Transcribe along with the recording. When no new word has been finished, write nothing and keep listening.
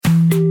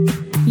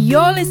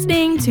You're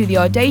listening to the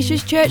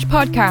Audacious Church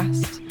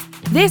podcast.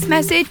 This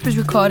message was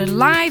recorded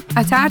live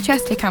at our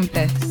Chester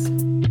campus.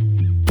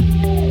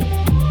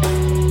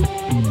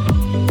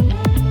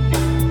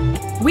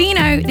 We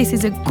know this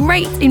is a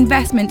great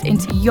investment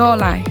into your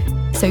life,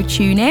 so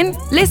tune in,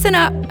 listen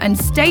up, and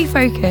stay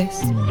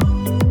focused.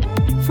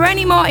 For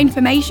any more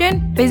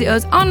information, visit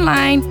us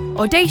online,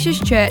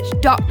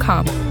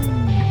 audaciouschurch.com.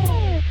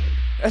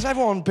 Has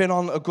everyone been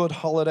on a good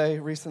holiday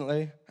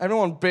recently?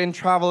 Everyone been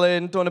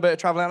traveling, done a bit of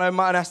traveling? I know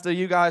Matt and Esther,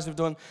 you guys have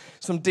done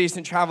some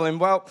decent traveling.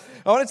 Well,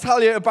 I want to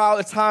tell you about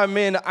the time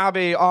me and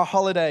Abby, our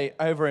holiday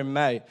over in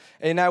May.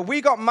 And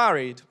we got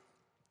married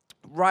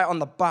right on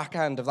the back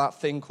end of that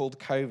thing called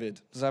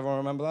COVID. Does everyone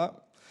remember that?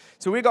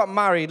 So we got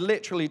married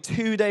literally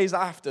 2 days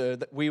after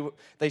that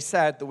they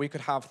said that we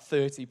could have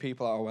 30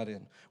 people at our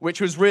wedding,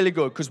 which was really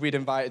good because we'd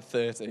invited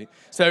 30.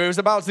 So it was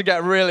about to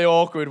get really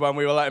awkward when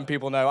we were letting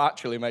people know,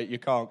 actually, mate, you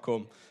can't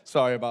come.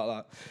 Sorry about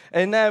that.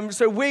 And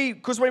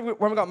because when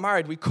we got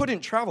married, we couldn't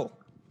travel.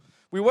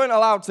 We weren't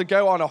allowed to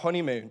go on a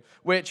honeymoon,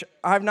 which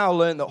I've now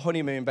learned that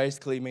honeymoon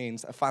basically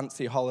means a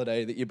fancy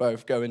holiday that you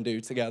both go and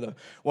do together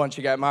once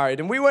you get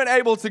married. And we weren't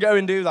able to go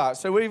and do that.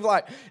 So we've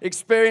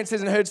experiences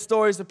and heard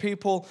stories of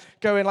people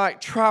going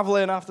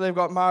traveling after they've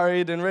got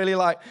married and really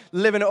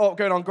living it up,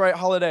 going on great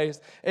holidays.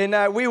 And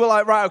we were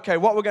right, okay,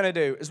 what we're going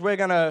to do is we're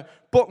going to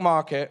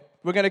bookmark it.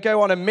 We're going to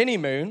go on a mini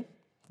moon,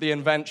 the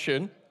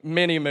invention,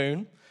 mini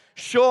moon.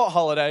 Short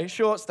holiday,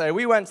 short stay.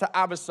 We went to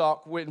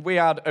Abersock. We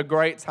had a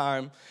great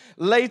time.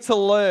 Later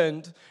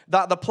learned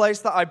that the place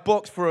that I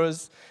booked for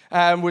us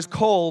was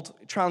called,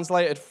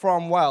 translated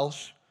from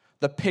Welsh,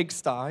 the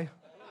pigsty.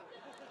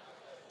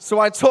 So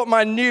I took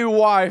my new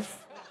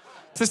wife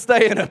to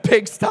stay in a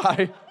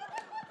pigsty.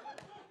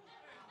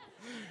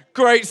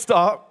 Great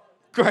start.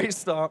 Great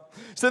start.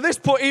 So this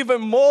put even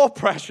more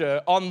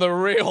pressure on the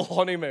real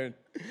honeymoon.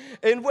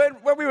 And when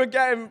we were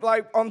getting,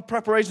 on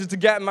preparations to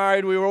get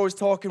married, we were always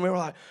talking, we were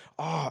like,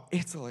 oh,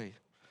 Italy.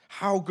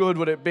 How good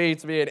would it be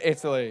to be in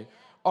Italy?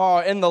 Oh,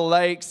 in the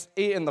lakes,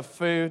 eating the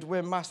food.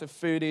 We're massive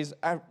foodies.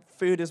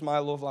 Food is my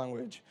love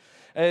language.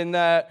 And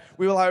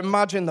we were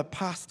imagine the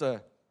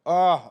pasta.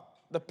 Oh,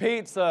 the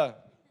pizza.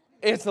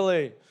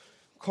 Italy.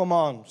 Come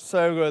on,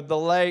 so good. The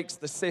lakes,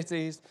 the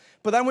cities.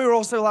 But then we were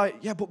also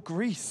yeah, but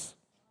Greece.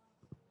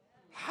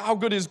 How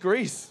good is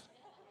Greece?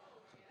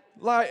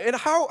 And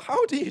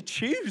how do you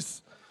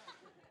choose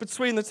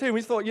between the two? And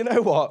we thought, you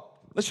know what?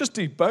 Let's just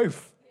do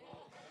both.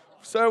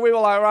 So we were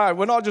right,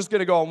 we're not just going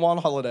to go on one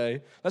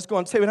holiday. Let's go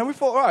on two. And then we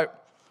thought, right,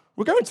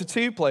 we're going to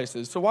two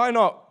places, so why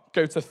not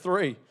go to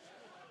three?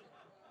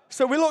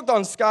 So we looked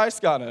on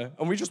Skyscanner,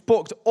 and we just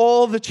booked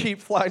all the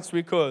cheap flights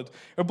we could.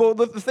 But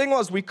the thing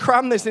was, we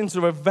crammed this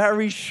into a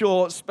very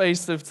short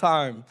space of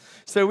time.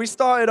 So we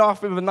started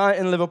off with a night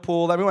in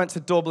Liverpool, then we went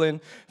to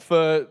Dublin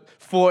for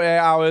 48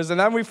 hours, and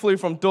then we flew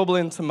from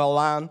Dublin to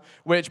Milan,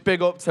 which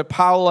big up to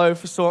Paolo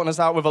for sorting us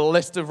out with a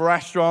list of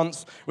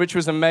restaurants, which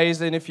was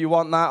amazing. If you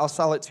want that, I'll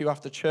sell it to you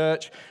after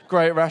church.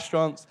 Great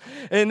restaurants.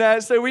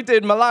 And so we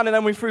did Milan, and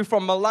then we flew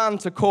from Milan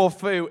to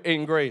Corfu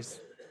in Greece.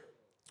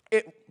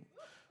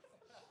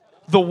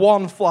 The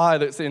one fly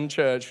that's in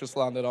church just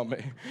landed on me.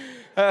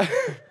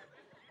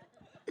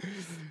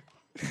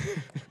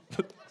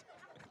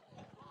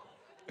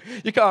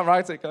 You can't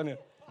write it, can you?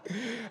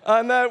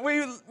 And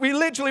we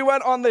literally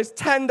went on this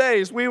 10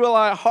 days. We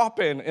were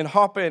hopping and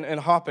hopping and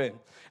hopping.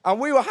 And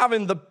we were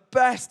having the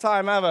best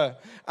time ever.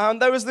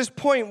 And there was this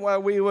point where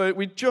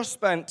we just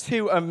spent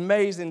 2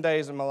 amazing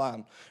days in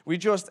Milan. We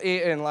just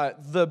eating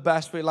the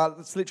best food.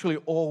 That's literally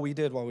all we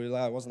did while we were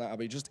there, wasn't it,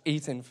 Abby? Just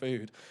eating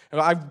food.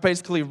 And I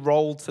basically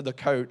rolled to the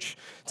coach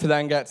to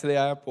then get to the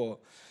airport.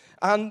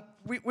 And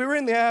we were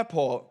in the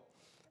airport.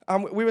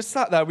 And we were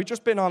sat there. We'd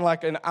just been on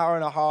an hour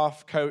and a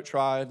half coach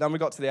ride. Then we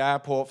got to the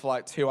airport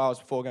for 2 hours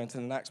before going to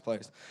the next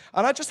place.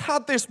 And I just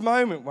had this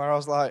moment where I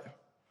was like,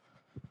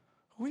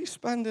 are we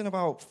spending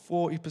about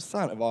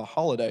 40% of our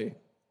holiday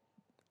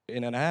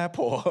in an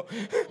airport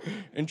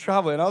in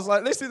traveling? I was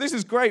like, this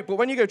is great. But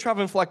when you go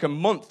traveling for a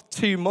month,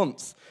 2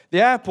 months, the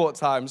airport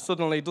time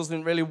suddenly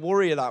doesn't really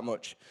worry you that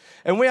much.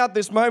 And we had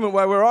this moment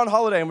where we're on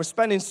holiday and we're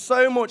spending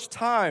so much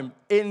time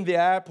in the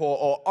airport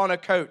or on a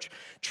coach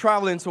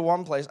traveling to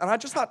one place. And I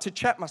just had to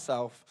check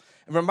myself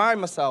and remind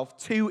myself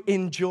to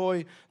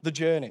enjoy the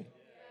journey.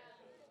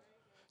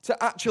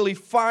 To actually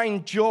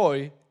find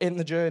joy in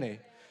the journey.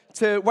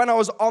 To when I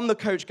was on the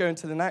coach going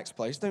to the next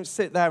place, don't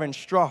sit there and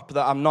strop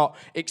that I'm not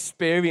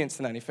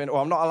experiencing anything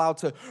or I'm not allowed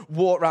to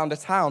walk around a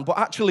town, but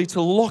actually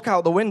to look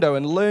out the window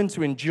and learn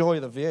to enjoy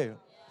the view.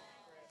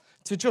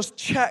 To just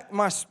check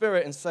my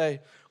spirit and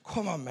say,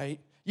 come on, mate,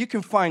 you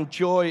can find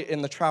joy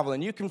in the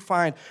traveling. You can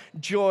find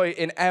joy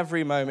in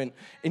every moment.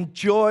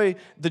 Enjoy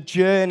the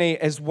journey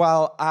as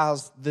well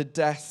as the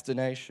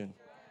destination.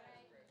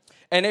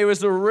 And it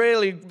was a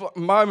really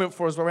moment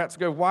for us where we had to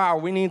go, wow,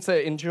 we need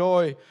to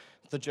enjoy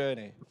the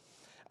journey.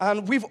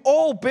 And we've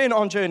all been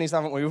on journeys,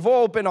 haven't we? We've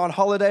all been on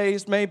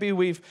holidays. Maybe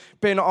we've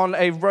been on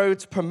a road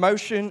to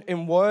promotion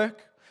in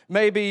work.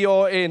 Maybe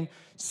you're in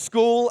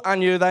school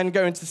and you're then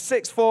going to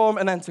sixth form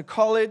and then to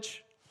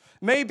college.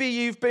 Maybe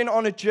you've been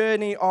on a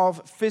journey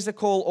of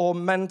physical or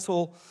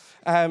mental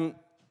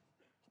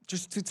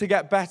just to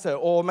get better,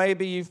 or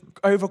maybe you've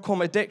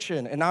overcome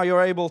addiction and now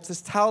you're able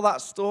to tell that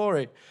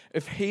story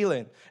of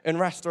healing and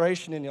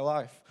restoration in your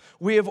life.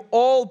 We have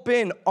all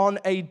been on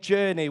a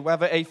journey,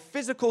 whether a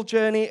physical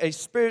journey, a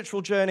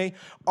spiritual journey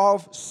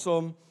of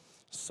some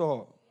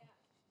sort.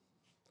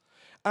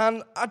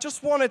 And I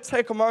just want to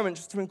take a moment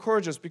just to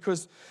encourage us,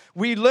 because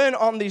we learn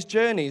on these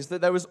journeys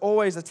that there was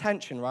always a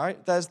tension,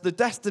 right? There's the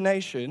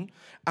destination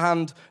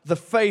and the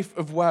faith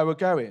of where we're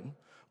going,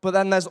 but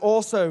then there's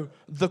also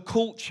the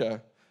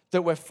culture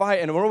that we're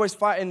fighting. And we're always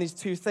fighting these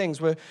two things.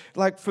 We're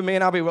like, for me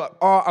and Abby, we're like,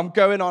 oh, I'm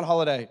going on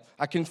holiday.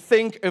 I can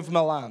think of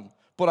Milan,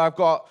 but I've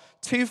got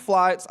 2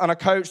 flights and a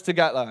coach to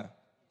get there.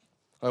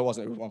 Oh, it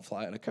wasn't. It was 1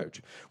 flight and a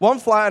coach. 1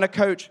 flight and a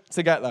coach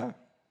to get there.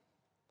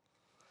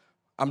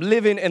 I'm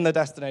living in the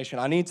destination.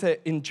 I need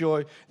to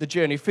enjoy the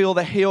journey. Feel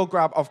the heel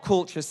grab of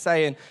culture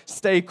saying,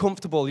 stay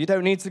comfortable. You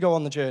don't need to go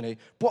on the journey.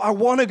 But I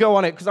want to go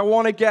on it because I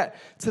want to get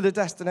to the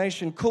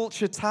destination.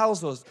 Culture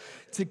tells us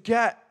to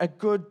get a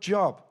good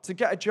job, to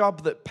get a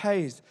job that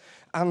pays,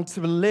 and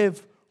to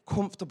live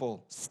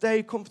comfortable.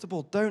 Stay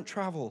comfortable. Don't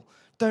travel.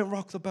 Don't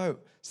rock the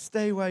boat.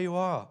 Stay where you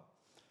are.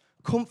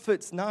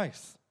 Comfort's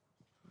nice.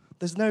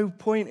 There's no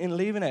point in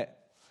leaving it.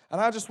 And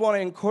I just want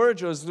to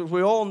encourage us that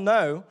we all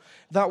know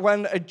that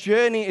when a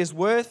journey is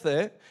worth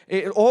it,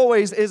 it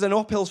always is an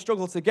uphill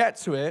struggle to get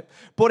to it,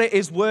 but it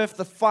is worth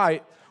the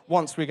fight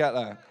once we get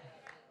there.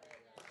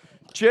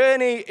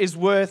 Journey is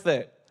worth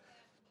it.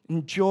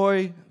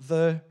 Enjoy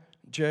the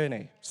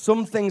journey.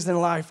 Some things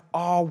in life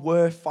are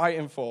worth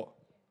fighting for.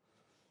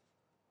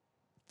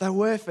 They're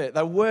worth it.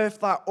 They're worth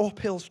that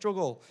uphill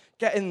struggle,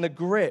 getting the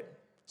grit,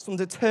 some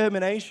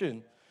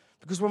determination.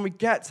 Because when we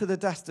get to the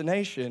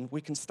destination,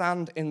 we can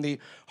stand in the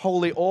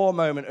holy awe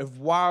moment of,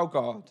 wow,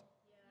 God.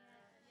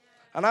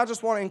 And I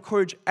just want to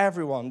encourage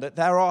everyone that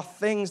there are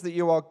things that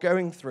you are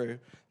going through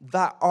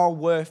that are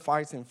worth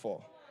fighting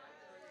for.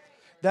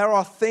 There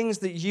are things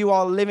that you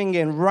are living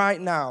in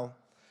right now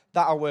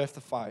that are worth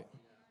the fight.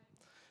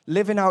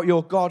 Living out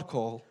your God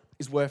call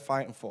is worth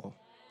fighting for.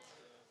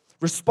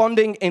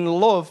 Responding in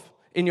love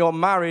in your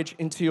marriage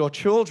into your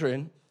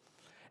children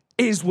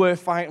is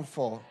worth fighting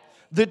for.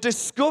 The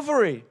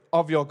discovery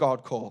of your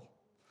God call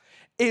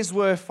is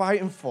worth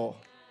fighting for.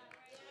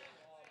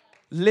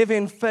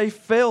 Living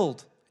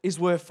faith-filled is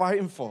worth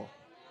fighting for.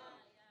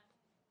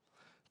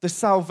 The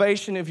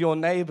salvation of your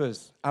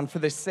neighbors and for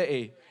this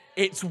city,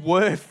 it's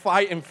worth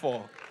fighting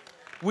for.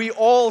 We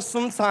all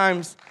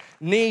sometimes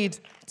need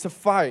to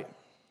fight.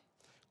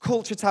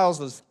 Culture tells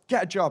us,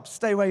 get a job,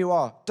 stay where you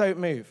are, don't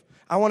move.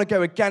 I want to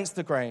go against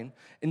the grain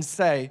and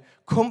say,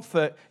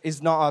 comfort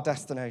is not our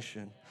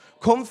destination.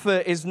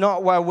 Comfort is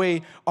not where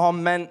we are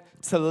meant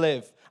to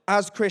live.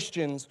 As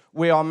Christians,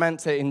 we are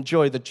meant to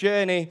enjoy the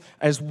journey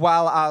as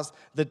well as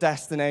the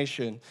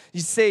destination.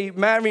 You see,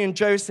 Mary and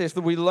Joseph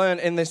that we learn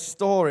in this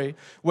story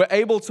were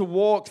able to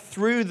walk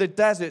through the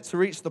desert to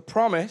reach the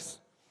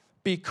promise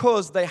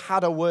because they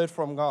had a word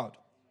from God.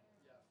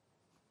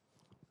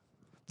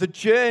 The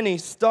journey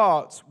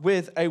starts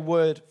with a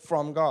word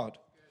from God.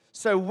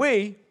 So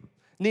we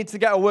need to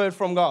get a word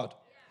from God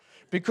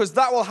because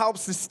that will help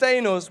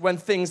sustain us when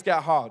things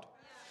get hard.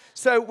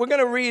 So we're going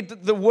to read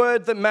the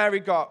word that Mary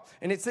got,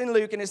 and it's in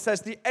Luke, and it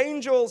says, the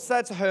angel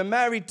said to her,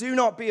 Mary, do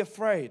not be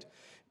afraid.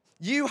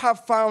 You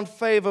have found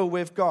favor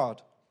with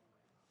God.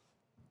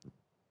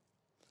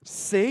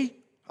 See?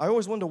 I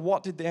always wonder,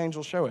 what did the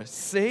angel show us?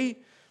 See?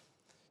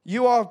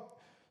 You are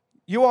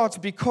to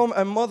become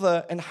a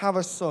mother and have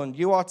a son.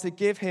 You are to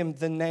give him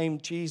the name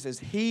Jesus.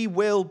 He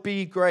will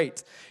be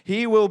great.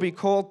 He will be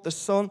called the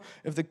Son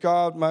of the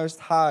God Most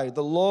High.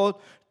 The Lord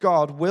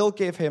God will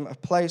give him a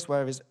place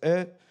where his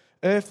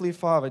earthly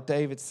father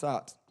David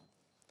sat.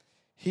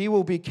 He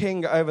will be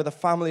king over the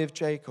family of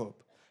Jacob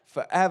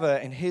forever,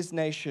 and his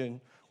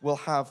nation will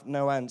have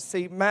no end.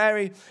 See,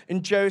 Mary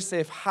and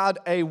Joseph had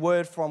a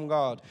word from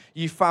God.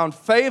 You found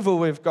favor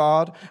with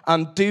God,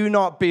 and do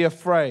not be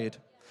afraid.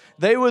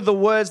 They were the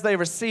words they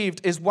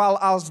received, as well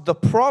as the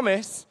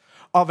promise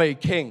of a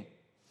king,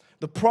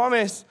 the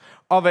promise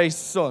of a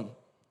son.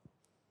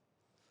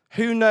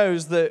 Who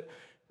knows that?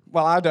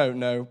 Well, I don't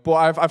know,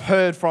 but I've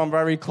heard from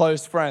very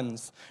close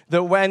friends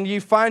that when you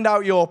find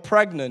out you're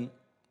pregnant,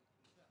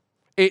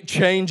 it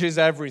changes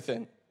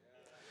everything.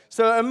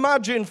 So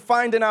imagine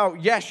finding out,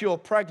 yes, you're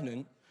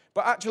pregnant,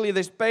 but actually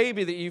this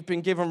baby that you've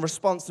been given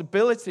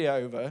responsibility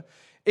over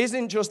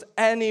isn't just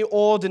any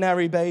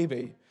ordinary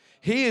baby.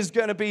 He is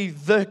going to be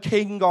the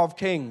King of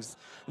Kings,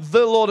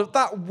 the Lord of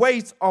that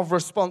weight of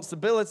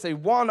responsibility.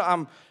 One,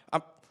 I'm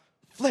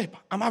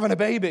having a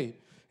baby.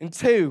 And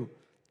two,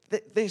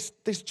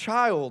 this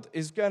child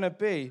is going to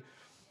be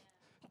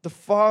the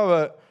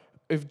father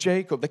of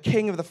Jacob, the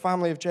king of the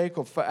family of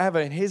Jacob forever,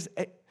 and his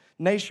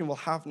nation will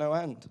have no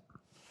end.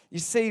 You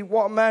see,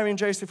 what Mary and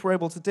Joseph were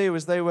able to do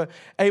is they were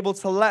able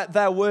to let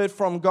their word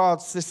from God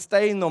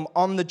sustain them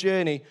on the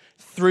journey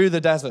through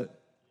the desert.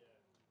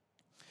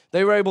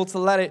 They were able to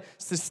let it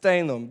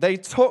sustain them. They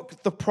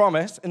took the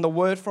promise in the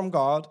word from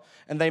God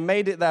and they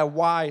made it their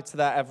why to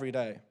their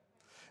everyday.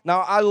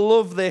 Now, I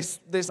love this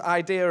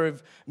idea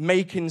of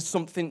making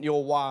something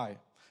your why.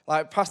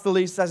 Like Pastor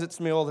Lee says it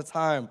to me all the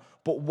time,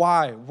 but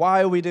why?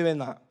 Why are we doing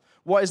that?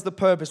 What is the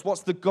purpose?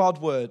 What's the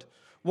God word?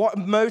 What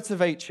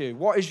motivates you?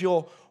 What is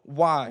your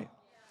why?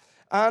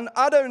 And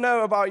I don't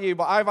know about you,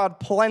 but I've had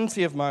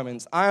plenty of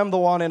moments. I am the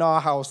one in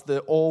our house that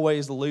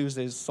always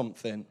loses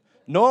something.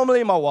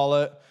 Normally my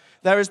wallet.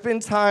 There has been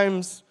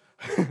times,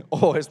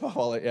 always my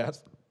wallet,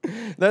 yes.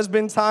 There's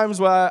been times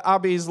where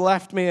Abby's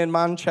left me in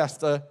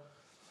Manchester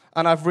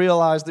and I've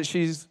realized that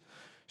she's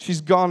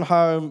gone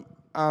home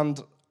and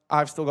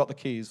I've still got the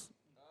keys.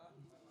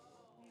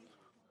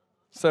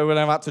 So when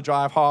I've had to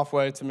drive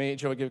halfway to meet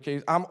each other, give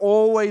keys, I'm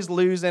always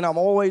losing, I'm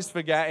always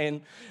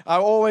forgetting. I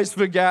always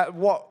forget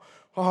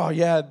oh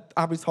yeah,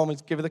 Abby told me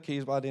to give her the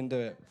keys, but I didn't do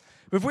it.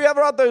 Have we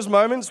ever had those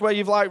moments where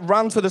you've like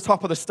ran to the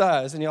top of the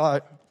stairs and you're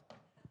like,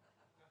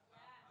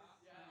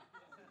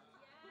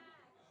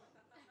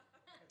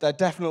 there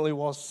definitely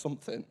was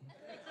something,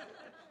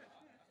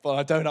 but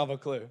I don't have a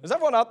clue. Has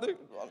everyone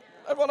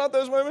had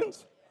those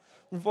moments?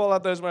 We've all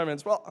had those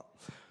moments. Well,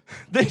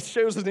 this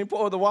shows us the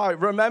importance of the why.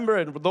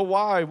 Remembering the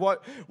why.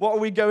 What are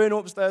we going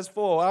upstairs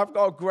for? I've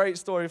got a great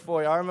story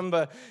for you. I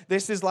remember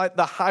this is like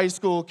the high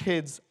school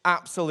kid's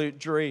absolute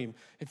dream.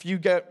 If you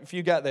get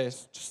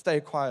this, just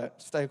stay quiet.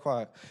 Stay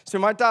quiet. So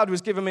my dad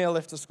was giving me a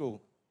lift to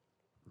school,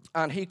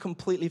 and he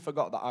completely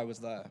forgot that I was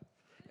there.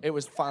 It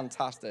was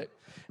fantastic.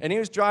 And he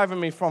was driving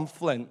me from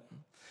Flint,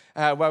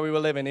 where we were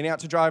living, and he had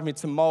to drive me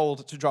to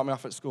Mold to drop me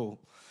off at school.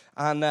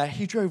 And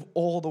he drove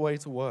all the way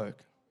to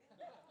work.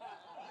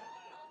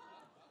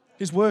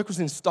 His work was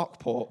in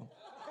Stockport.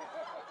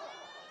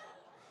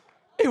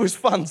 It was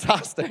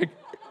fantastic.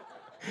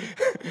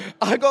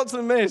 I got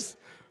to miss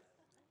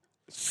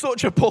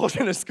such a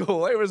portion of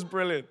school. It was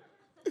brilliant.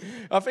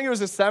 I think it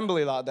was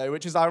assembly that day,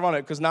 which is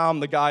ironic because now I'm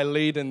the guy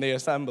leading the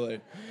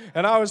assembly.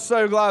 And I was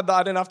so glad that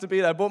I didn't have to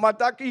be there. But my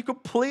dad, he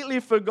completely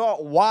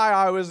forgot why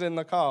I was in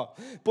the car.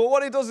 But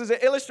what it does is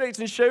it illustrates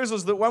and shows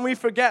us that when we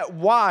forget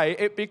why,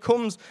 it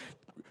becomes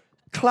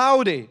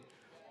cloudy.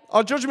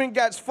 Our judgment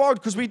gets fogged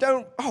because we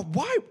don't,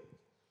 why?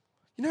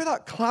 You know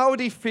that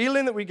cloudy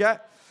feeling that we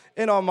get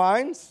in our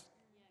minds?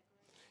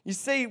 You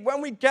see,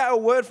 when we get a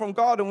word from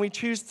God and we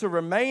choose to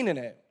remain in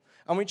it,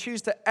 and we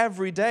choose to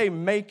every day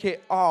make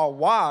it our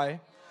why,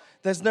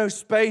 there's no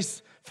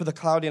space for the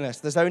cloudiness.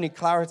 There's only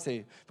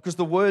clarity because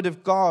the word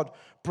of God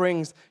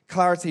brings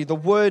clarity. The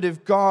word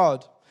of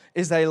God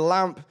is a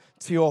lamp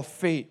to your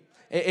feet.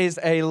 It is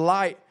a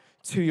light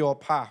to your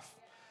path.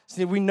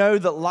 See, we know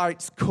that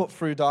lights cut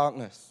through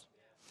darkness.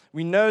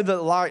 We know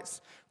that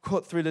lights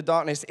cut through the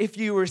darkness. If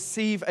you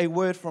receive a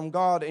word from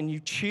God and you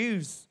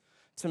choose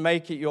to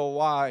make it your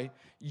why,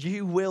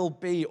 you will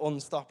be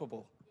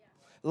unstoppable.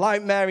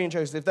 Like Mary and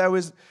Joseph,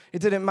 it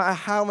didn't matter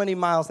how many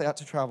miles they had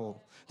to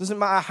travel. It doesn't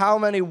matter how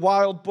many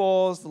wild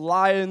boars,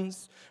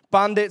 lions,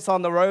 bandits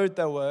on the road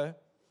there were.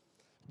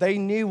 They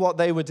knew what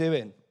they were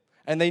doing,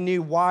 and they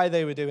knew why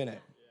they were doing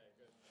it.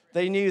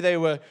 They knew they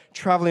were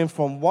traveling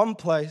from one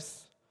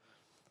place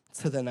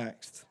to the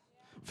next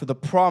for the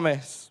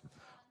promise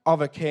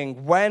of a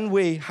king. When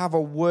we have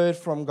a word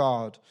from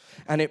God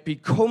and it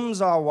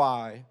becomes our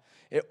why,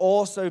 it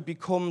also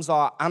becomes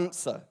our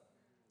answer.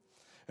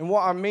 And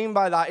what I mean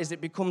by that is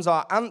it becomes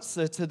our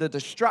answer to the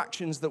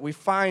distractions that we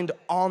find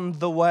on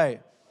the way.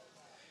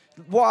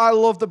 What I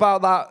loved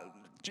about that,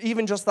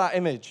 even just that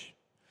image,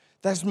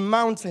 there's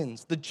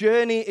mountains. The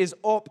journey is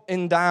up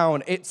and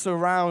down. It's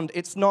around.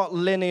 It's not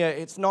linear.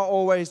 It's not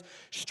always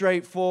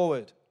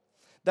straightforward.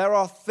 There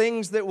are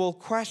things that will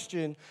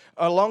question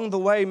along the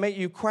way, make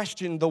you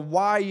question the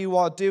why you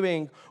are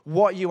doing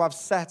what you have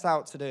set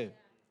out to do.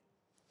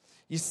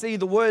 You see,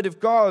 the word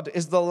of God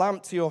is the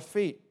lamp to your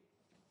feet.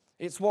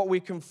 It's what we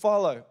can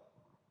follow.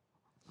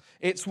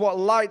 It's what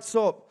lights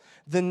up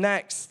the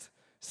next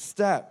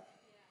step.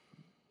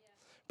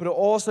 But it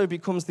also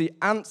becomes the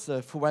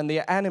answer for when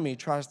the enemy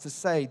tries to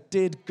say,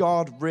 did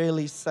God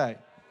really say?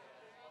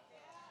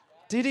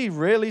 Did he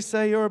really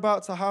say you're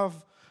about to have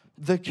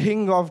the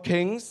King of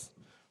Kings?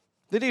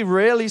 Did he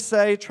really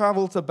say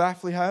travel to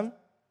Bethlehem?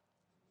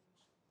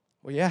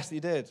 Well, yes, he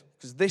did,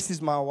 because this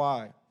is my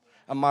why.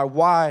 And my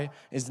why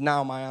is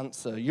now my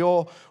answer.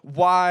 Your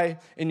why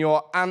in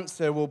your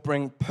answer will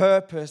bring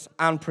purpose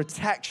and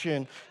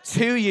protection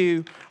to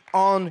you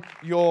on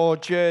your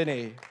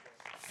journey.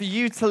 For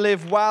you to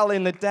live well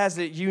in the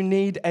desert, you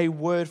need a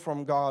word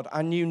from God,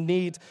 and you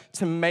need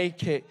to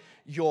make it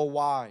your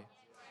why.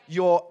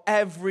 Your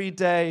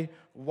everyday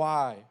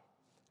why.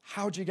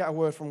 How do you get a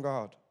word from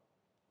God?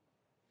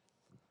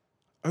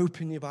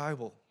 Open your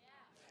Bible.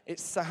 It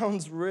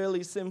sounds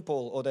really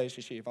simple,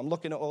 Audacious Sheep. I'm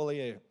looking at all of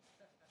you.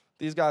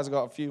 These guys have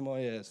got a few more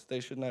years.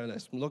 They should know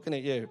this. I'm looking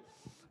at you.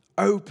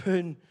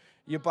 Open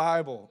your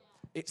Bible.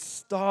 It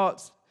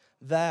starts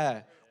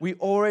there. We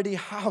already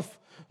have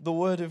the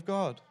Word of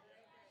God.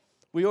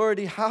 We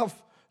already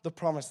have the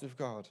promise of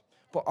God.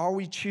 But are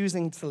we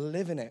choosing to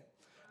live in it?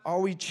 Are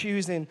we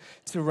choosing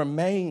to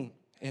remain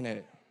in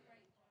it?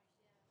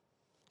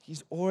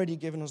 He's already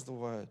given us the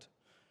word.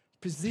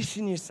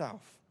 Position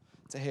yourself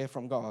to hear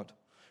from God.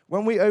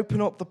 When we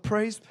open up the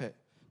praise pit,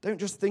 don't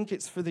just think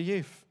it's for the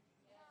youth.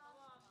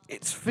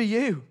 It's for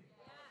you.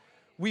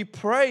 We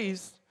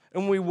praise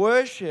and we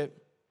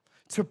worship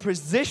to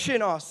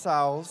position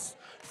ourselves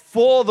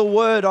for the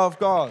word of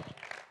God.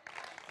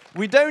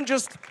 We don't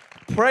just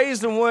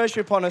praise and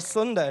worship on a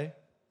Sunday.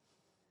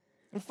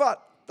 In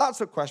fact, that's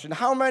a question.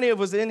 How many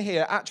of us in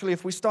here, actually,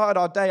 if we started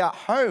our day at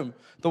home,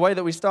 the way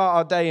that we start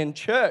our day in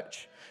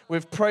church,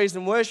 with praise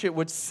and worship,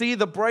 would see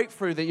the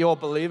breakthrough that you're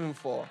believing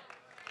for?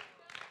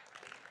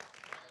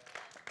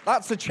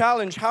 That's a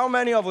challenge. How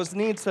many of us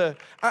need to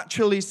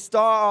actually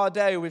start our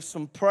day with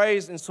some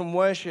praise and some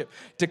worship,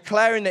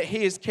 declaring that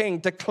He is King,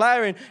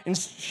 declaring and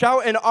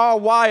shouting our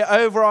why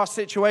over our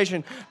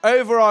situation,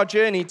 over our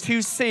journey,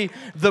 to see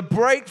the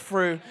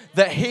breakthrough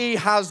that He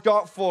has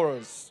got for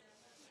us?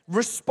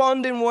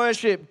 Respond in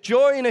worship,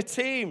 join a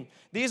team.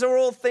 These are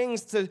all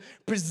things to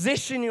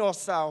position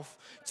yourself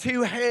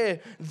to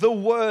hear the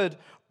word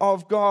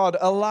of God.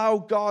 Allow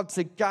God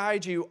to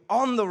guide you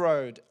on the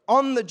road,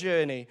 on the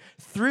journey,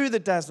 through the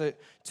desert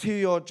to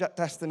your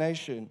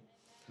destination.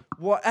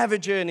 Whatever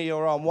journey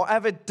you're on,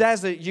 whatever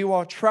desert you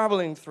are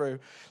traveling through,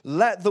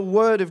 let the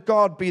word of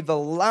God be the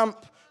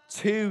lamp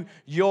to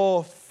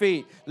your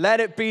feet.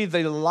 Let it be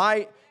the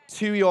light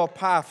to your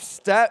path.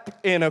 Step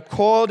in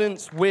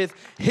accordance with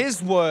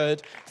His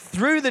word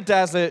through the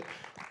desert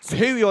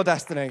to your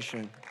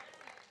destination.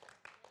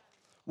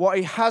 What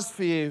He has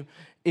for you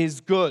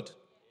is good.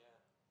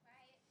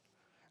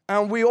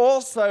 And we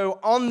also,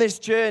 on this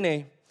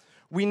journey,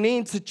 we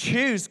need to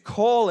choose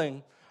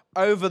calling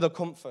over the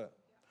comfort.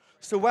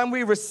 So when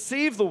we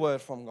receive the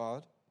word from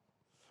God,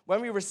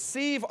 when we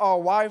receive our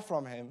why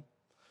from Him,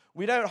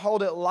 we don't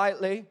hold it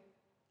lightly.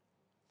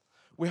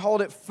 We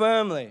hold it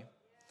firmly.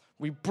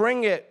 We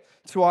bring it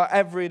to our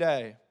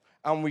everyday,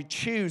 and we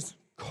choose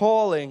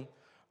calling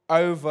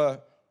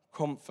over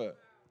comfort.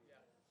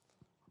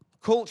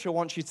 Culture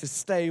wants you to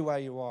stay where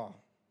you are.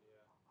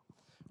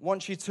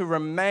 Wants you to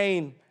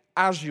remain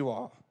as you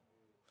are.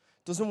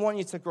 Doesn't want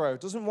you to grow.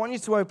 Doesn't want you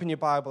to open your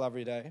Bible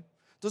every day.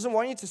 Doesn't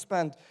want you to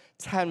spend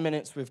 10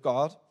 minutes with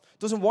God.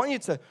 Doesn't want you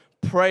to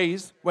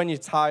praise when you're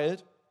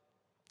tired.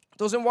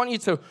 Doesn't want you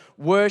to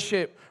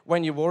worship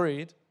when you're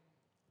worried.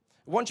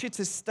 Wants you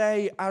to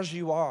stay as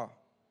you are.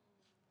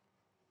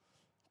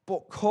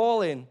 But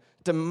calling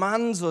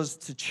demands us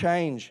to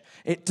change.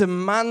 It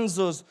demands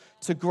us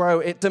to grow.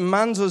 It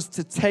demands us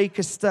to take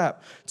a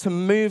step, to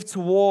move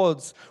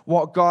towards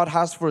what God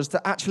has for us,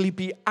 to actually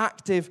be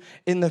active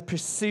in the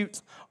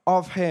pursuit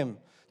of Him,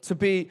 to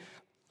be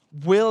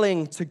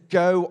willing to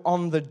go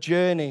on the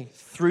journey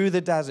through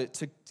the desert,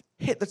 to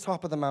hit the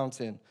top of the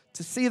mountain,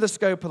 to see the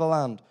scope of the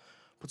land,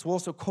 but to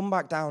also come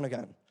back down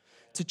again,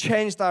 to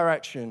change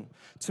direction,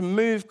 to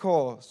move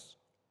course.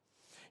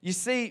 You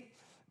see,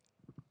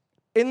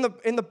 in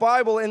the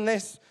Bible, in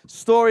this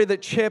story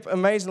that Chip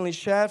amazingly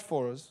shared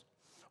for us,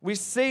 we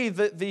see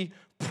that the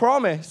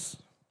promise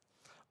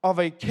of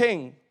a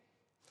king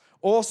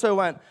also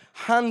went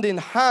hand in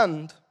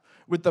hand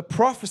with the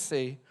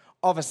prophecy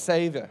of a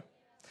savior.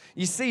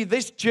 You see,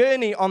 this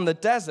journey on the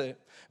desert,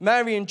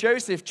 Mary and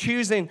Joseph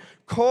choosing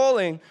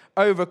calling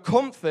over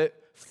comfort,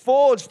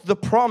 forged the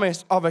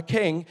promise of a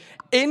king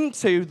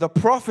into the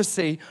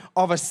prophecy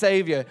of a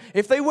savior.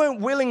 If they weren't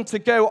willing to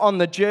go on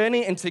the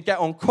journey and to get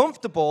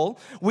uncomfortable,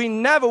 we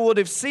never would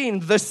have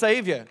seen the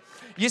savior.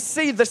 You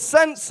see, the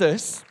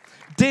census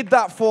did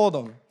that for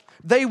them.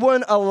 They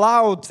weren't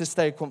allowed to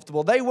stay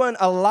comfortable. They weren't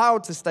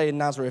allowed to stay in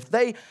Nazareth.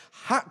 They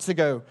had to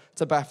go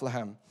to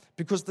Bethlehem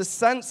because the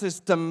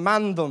census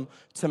demanded them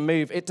to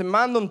move. It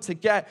demanded them to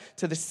get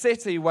to the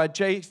city where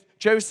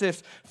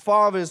Joseph's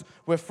fathers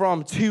were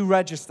from to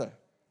register.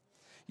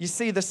 You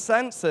see, the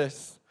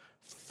census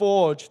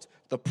forged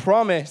the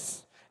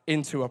promise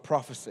into a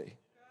prophecy.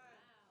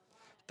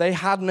 They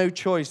had no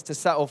choice to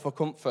settle for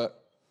comfort.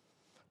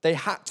 They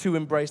had to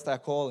embrace their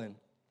calling.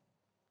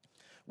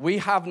 We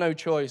have no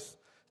choice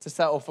to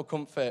settle for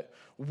comfort.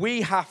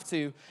 We have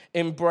to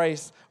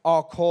embrace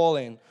our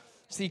calling.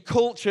 See,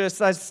 culture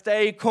says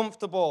stay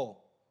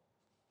comfortable.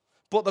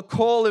 But the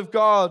call of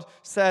God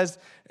says,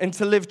 and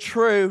to live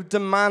true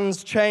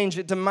demands change.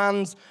 It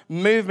demands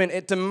movement.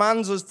 It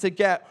demands us to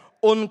get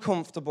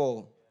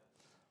uncomfortable.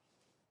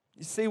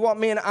 You see, what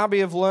me and Abby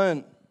have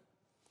learned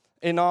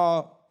in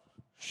our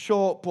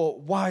short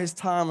but wise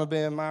time of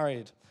being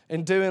married,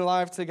 in doing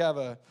life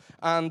together,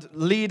 and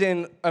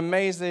leading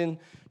amazing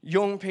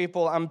young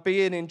people and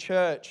being in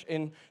church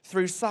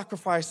through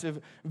sacrifice of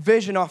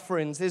vision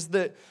offerings, is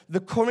that the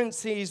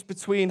currencies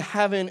between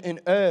heaven and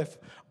earth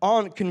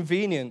aren't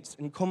convenience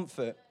and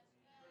comfort.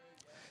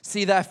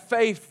 See, they're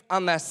faith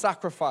and their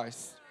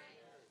sacrifice.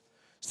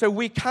 So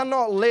we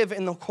cannot live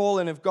in the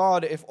calling of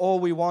God if all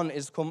we want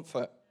is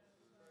comfort.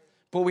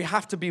 But we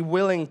have to be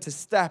willing to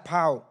step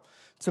out,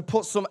 to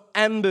put some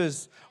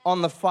embers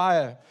on the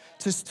fire,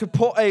 to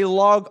put a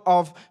log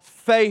of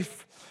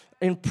faith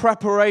in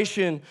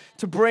preparation,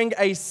 to bring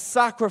a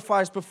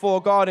sacrifice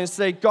before God and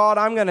say, God,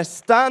 I'm going to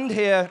stand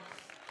here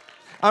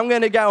I'm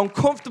going to get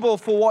uncomfortable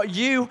for what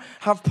you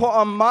have put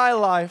on my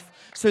life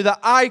so that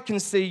I can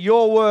see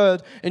your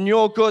word and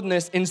your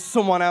goodness in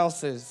someone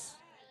else's.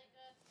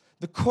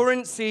 The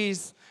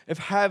currencies of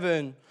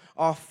heaven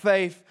are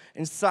faith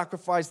and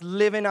sacrifice.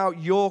 Living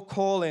out your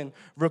calling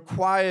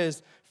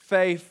requires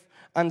faith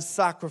and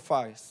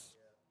sacrifice.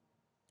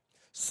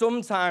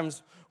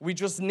 Sometimes we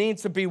just need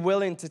to be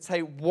willing to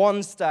take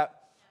one step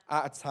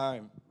at a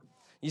time.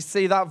 You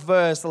see that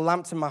verse, a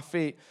lamp to my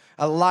feet,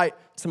 a light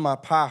to my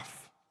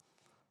path.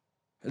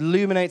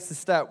 Illuminates the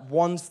step,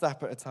 one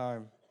step at a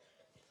time.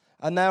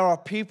 And there are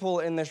people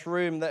in this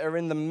room that are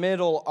in the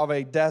middle of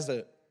a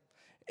desert.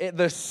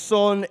 The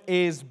sun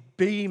is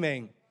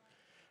beaming.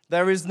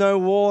 There is no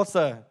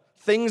water.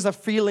 Things are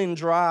feeling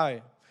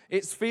dry.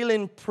 It's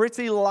feeling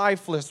pretty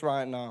lifeless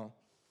right now.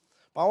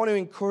 But I want to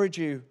encourage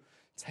you,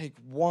 take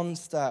one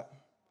step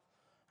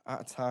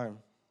at a time.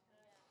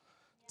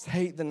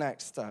 Take the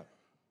next step.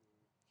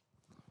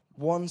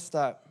 One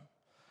step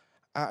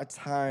at a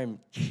time.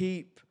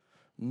 Keep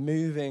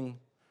moving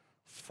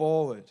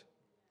forward.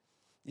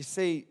 You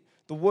see,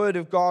 the Word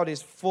of God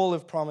is full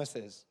of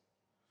promises.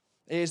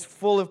 It is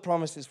full of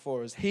promises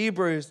for us.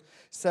 Hebrews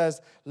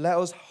says, let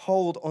us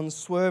hold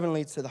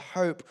unswervingly to the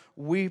hope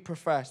we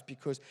profess,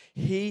 because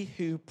he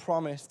who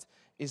promised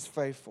is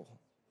faithful.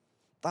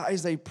 That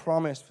is a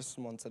promise for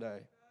someone today.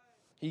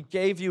 He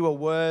gave you a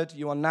word.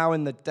 You are now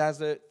in the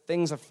desert.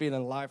 Things are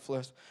feeling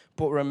lifeless.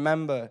 But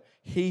remember,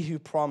 he who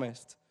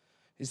promised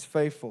is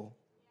faithful.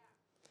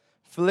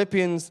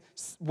 Philippians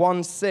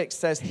 1:6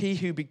 says, he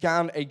who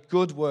began a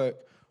good work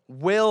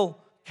will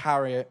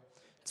carry it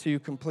to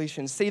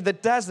completion. See, the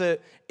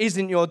desert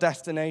isn't your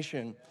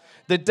destination.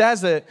 The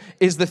desert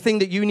is the thing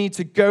that you need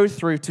to go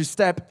through to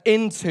step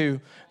into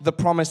the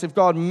promise of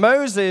God.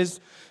 Moses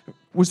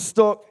was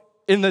stuck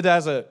in the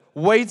desert,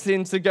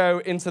 waiting to go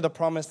into the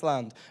promised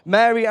land.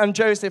 Mary and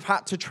Joseph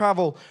had to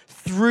travel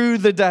through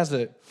the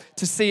desert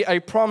to see a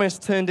promise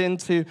turned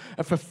into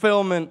a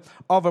fulfillment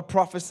of a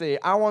prophecy.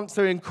 I want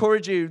to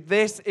encourage you,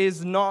 this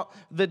is not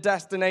the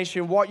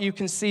destination. What you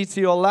can see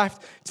to your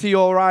left, to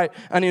your right,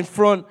 and in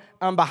front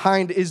and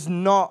behind is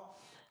not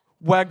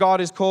where God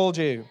has called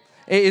you.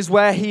 It is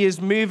where he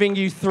is moving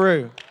you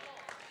through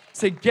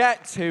to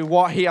get to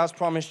what he has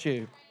promised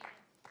you.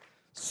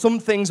 Some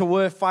things are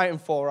worth fighting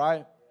for,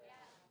 right?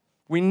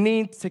 We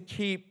need to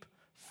keep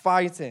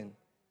fighting.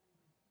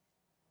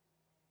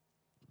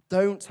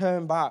 Don't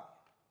turn back.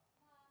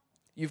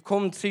 You've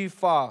come too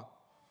far.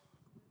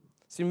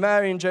 See,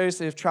 Mary and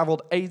Joseph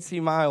traveled 80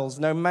 miles,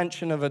 no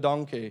mention of a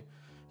donkey,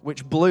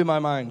 which blew my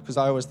mind because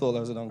I always thought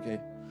there was a donkey.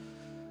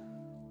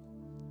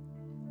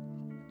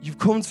 You've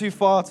come too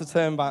far to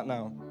turn back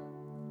now.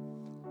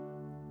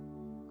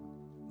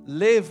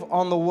 Live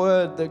on the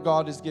word that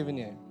God has given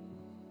you.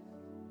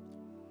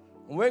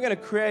 And we're going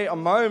to create a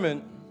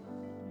moment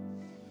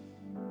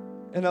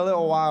in a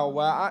little while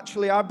where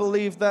actually I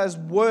believe there's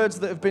words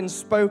that have been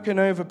spoken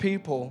over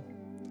people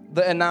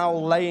that are now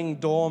laying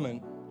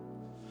dormant.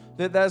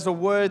 That there's a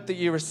word that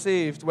you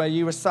received where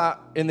you were sat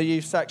in the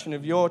youth section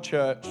of your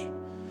church.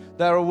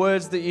 There are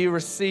words that you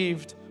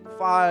received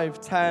 5,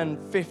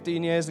 10,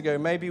 15 years ago.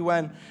 Maybe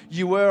when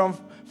you were on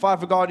Fire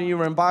for God and you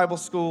were in Bible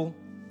school.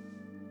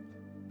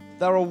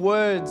 There are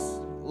words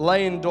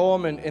laying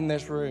dormant in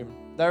this room.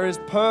 There is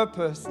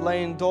purpose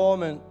laying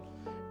dormant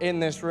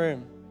in this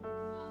room.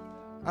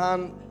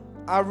 And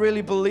I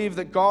really believe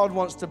that God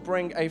wants to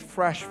bring a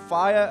fresh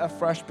fire, a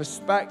fresh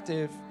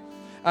perspective,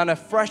 and a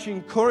fresh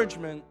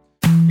encouragement.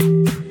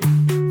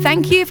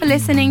 Thank you for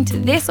listening to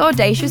this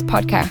Audacious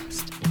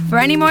podcast. For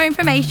any more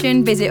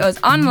information, visit us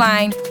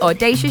online,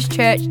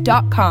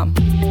 audaciouschurch.com.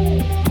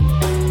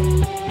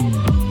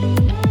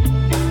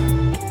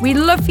 We'd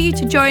love for you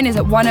to join us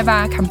at one of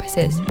our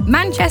campuses,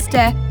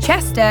 Manchester,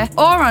 Chester,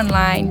 or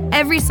online,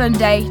 every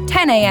Sunday,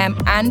 10 a.m.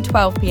 and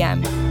 12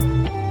 p.m.